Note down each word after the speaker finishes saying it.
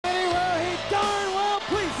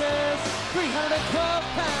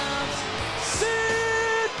112 pounds,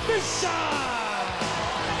 Sid Vicious!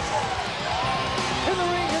 In the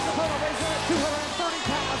ring, his opponent weighs in at 230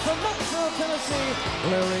 pounds from Knoxville, Tennessee,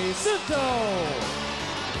 Larry Santo.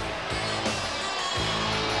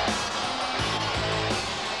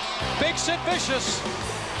 Big Sid Vicious,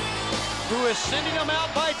 who is sending them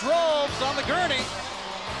out by droves on the gurney,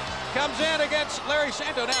 comes in against Larry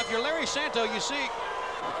Santo. Now, if you're Larry Santo, you see,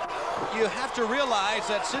 you have to realize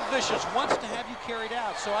that Sid Vicious wants to have you carried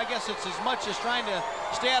out. So I guess it's as much as trying to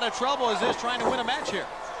stay out of trouble as it is trying to win a match here.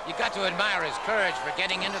 You got to admire his courage for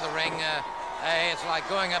getting into the ring. It's like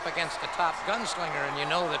going up against a top gunslinger, and you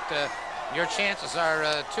know that your chances are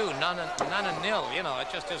none and nil. You know, it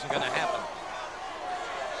just isn't going to happen.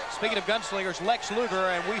 Speaking of gunslingers, Lex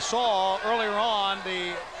Luger, and we saw earlier on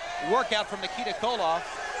the workout from Nikita Koloff,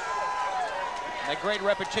 that great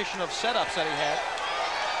repetition of setups that he had.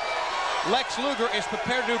 Lex Luger is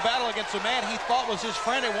prepared to do battle against a man he thought was his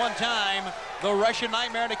friend at one time, the Russian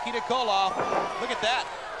Nightmare Nikita Koloff. Look at that.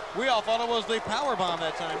 We all thought it was the power bomb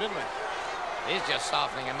that time, didn't we? He's just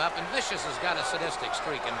softening him up, and Vicious has got a sadistic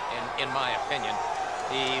streak, in my opinion.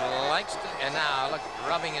 He likes to, and now look,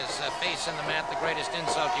 rubbing his face in the mat, the greatest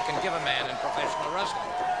insult you can give a man in professional wrestling.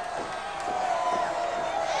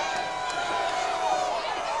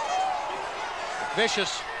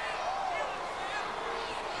 Vicious.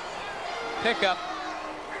 Pickup.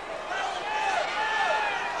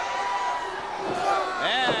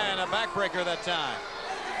 And a backbreaker that time.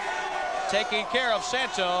 Taking care of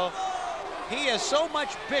Santo. He is so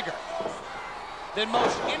much bigger than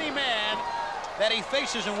most any man that he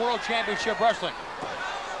faces in World Championship Wrestling.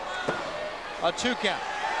 A 2 count.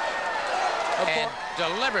 And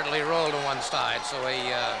deliberately rolled to one side, so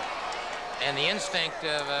he, and the instinct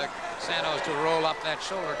of Santos to roll up that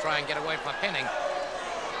shoulder, try and get away from pinning.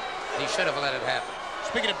 He should have let it happen.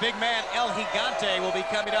 Speaking of big man, El Gigante will be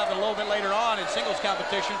coming up a little bit later on in singles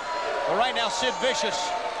competition. But right now, Sid Vicious,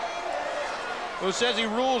 who says he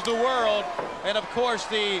rules the world, and of course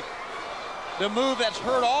the move that's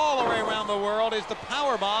heard all the way around the world is the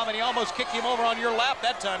power bomb, and he almost kicked him over on your lap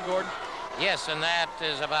that time, Gordon. Yes, and that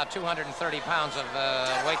is about 230 pounds of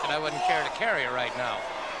weight that I wouldn't care to carry right now.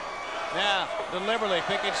 Now, deliberately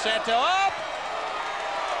picking Santo up.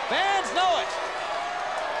 Fans know it.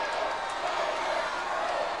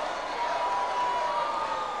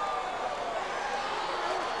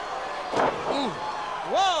 Ooh.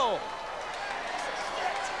 Whoa.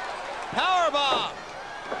 Power bomb.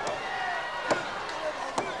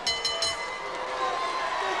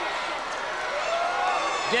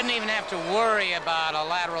 Didn't even have to worry about a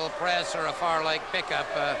lateral press or a far leg pickup.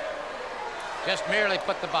 Just merely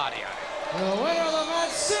put the body on it. The winner of the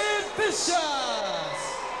match, Sid Vicious.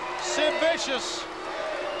 Sid Vicious.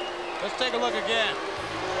 Let's take a look again.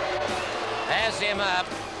 Has him up.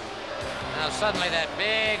 Now suddenly that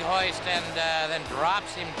big hoist, and then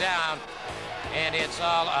drops him down. And it's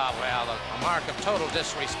all, well, a mark of total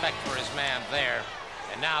disrespect for his man there.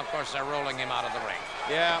 And now, of course, they're rolling him out of the ring.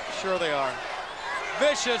 Yeah, sure they are.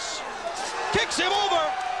 Vicious kicks him over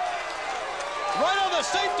right on the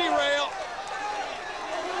safety rail.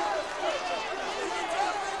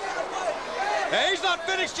 And he's not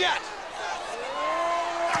finished yet.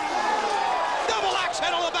 Double axe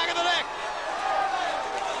head on the back of the neck.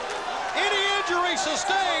 Any injury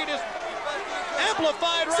sustained is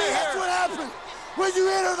amplified right here. That's what happened when you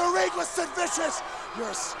enter the ring with Sid Vicious.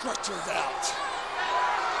 You're stretchered out.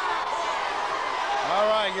 All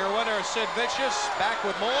right, your winner is Sid Vicious. Back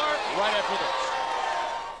with more right after this.